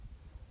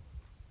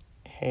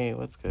Hey,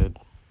 what's good?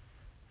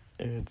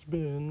 It's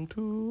been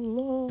too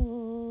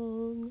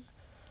long.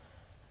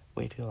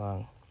 Way too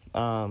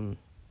long.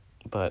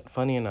 But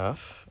funny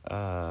enough,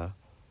 I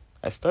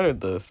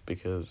started this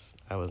because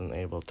I wasn't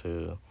able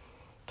to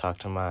talk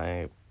to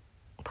my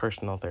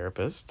personal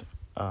therapist.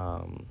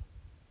 Um,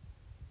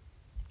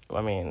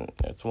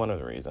 it's one of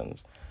the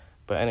reasons.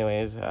 But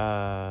anyways,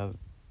 I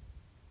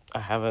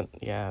haven't,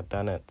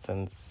 done it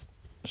since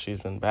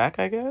she's been back,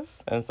 I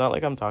guess. And it's not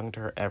like I'm talking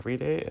to her every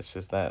day. It's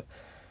just that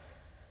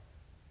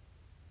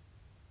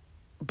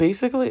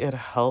basically it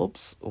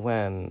helps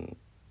when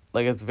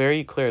it's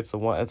very clear. It's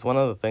one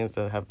of the things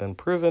that have been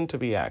proven to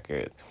be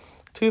accurate.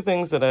 Two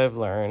things that I've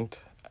learned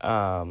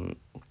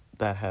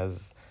that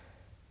has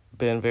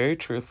been very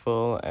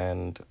truthful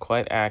and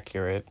quite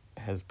accurate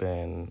has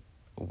been,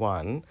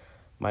 one,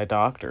 my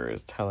doctor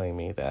is telling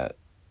me that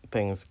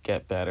things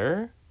get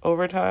better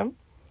over time.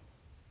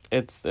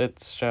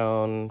 It's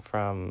shown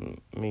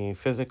from me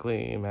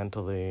physically,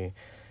 mentally,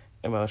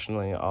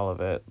 emotionally, all of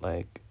it.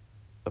 Like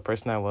the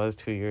person I was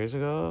 2 years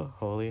ago,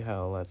 holy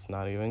hell, let's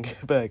not even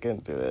get back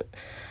into it.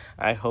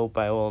 I hope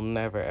I will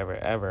never, ever,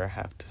 ever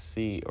have to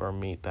see or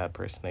meet that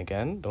person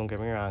again. Don't get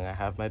me wrong, I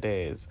have my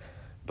days,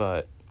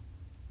 but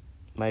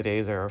my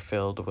days are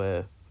filled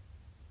with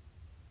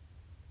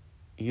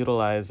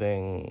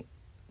utilizing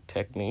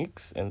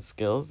techniques and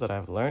skills that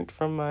I've learned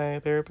from my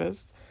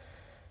therapist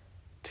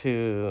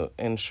to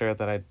ensure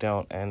that I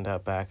don't end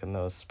up back in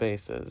those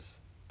spaces.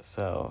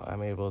 So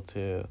I'm able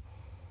to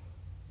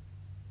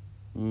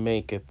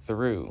make it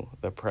through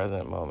the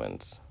present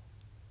moments.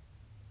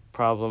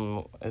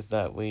 Problem is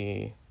that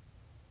we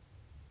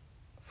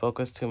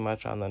focus too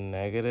much on the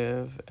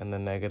negative and the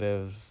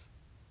negatives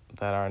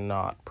that are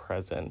not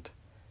present.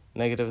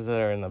 Negatives that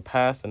are in the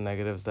past and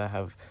negatives that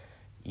have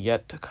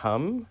yet to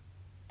come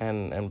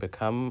and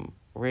become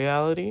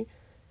reality.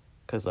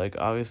 Because,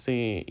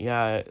 obviously,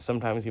 yeah,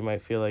 sometimes you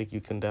might feel like you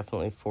can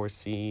definitely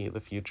foresee the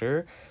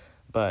future,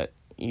 but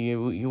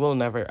you will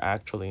never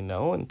actually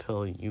know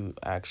until you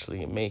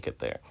actually make it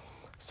there.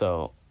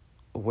 So,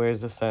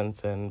 where's the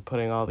sense in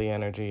putting all the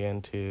energy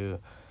into,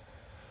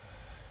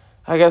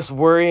 I guess,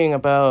 worrying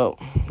about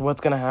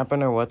what's going to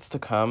happen or what's to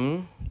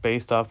come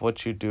based off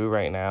what you do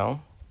right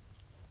now?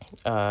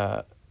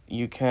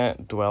 You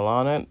can't dwell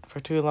on it for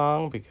too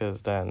long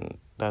because then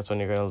that's when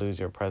you're going to lose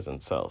your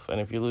present self.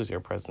 And if you lose your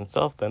present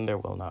self, then there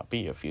will not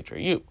be a future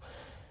you.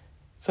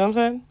 See what I'm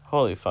saying?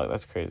 Holy fuck,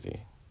 that's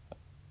crazy.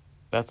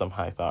 That's some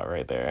high thought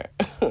right there.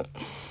 But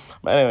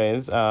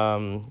anyways,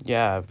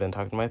 I've been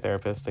talking to my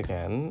therapist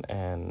again,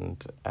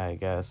 and I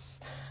guess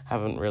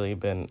haven't really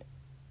been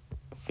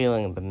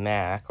feeling the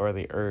knack or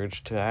the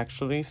urge to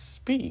actually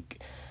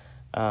speak.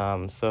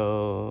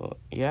 So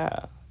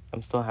yeah,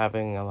 I'm still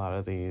having a lot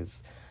of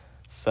these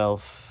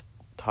self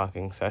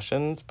talking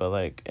sessions,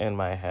 but in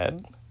my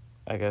head,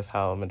 I guess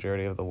how a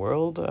majority of the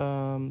world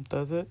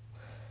does it.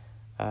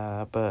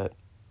 But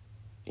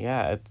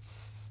yeah,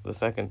 it's the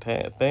second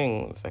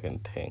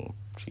thing,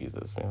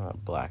 Jesus, man, my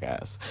black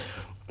ass.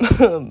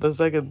 The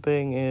second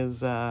thing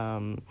is,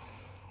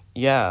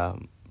 yeah,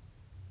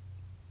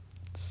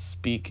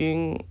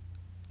 speaking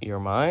your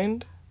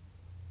mind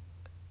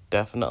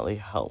definitely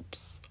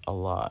helps a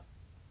lot.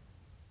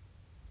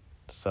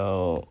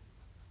 So,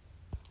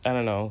 I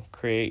don't know,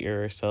 create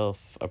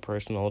yourself a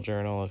personal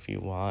journal if you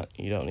want.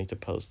 You don't need to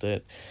post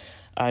it.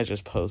 I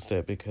just post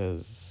it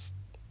because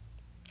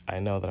I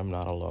know that I'm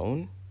not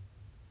alone.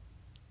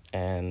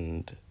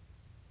 And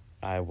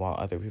I want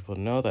other people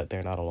to know that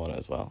they're not alone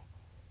as well.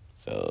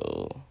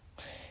 So,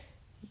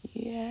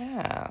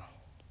 yeah.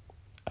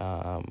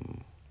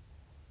 Um,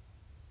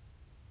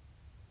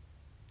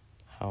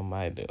 how am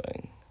I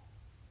doing?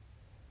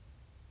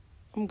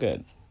 I'm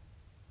good.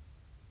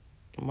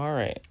 I'm all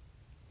right.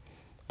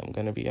 I'm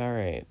going to be all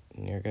right.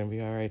 And you're going to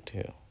be all right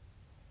too.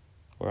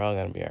 We're all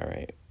going to be all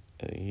right.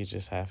 You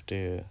just have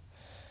to,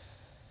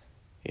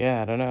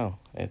 yeah, I don't know.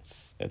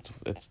 It's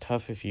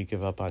tough if you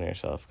give up on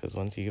yourself, because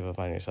once you give up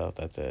on yourself,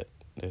 that's it.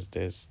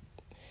 There's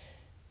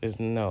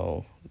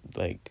no,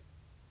 let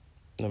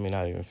me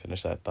not even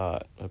finish that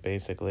thought. But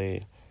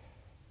basically,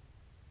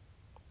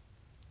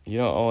 you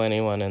don't owe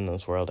anyone in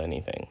this world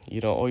anything.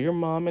 You don't owe your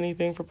mom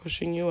anything for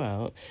pushing you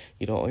out.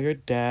 You don't owe your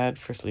dad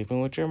for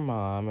sleeping with your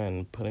mom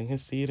and putting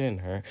his seed in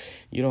her.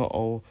 You don't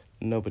owe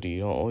nobody.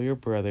 You don't owe your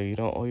brother. You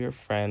don't owe your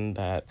friend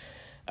that,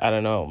 I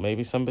don't know,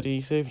 maybe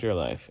somebody saved your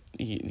life.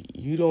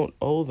 You don't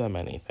owe them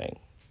anything.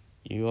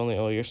 You only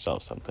owe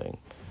yourself something.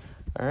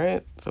 All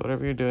right? So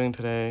whatever you're doing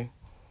today,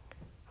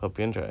 hope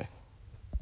you enjoy.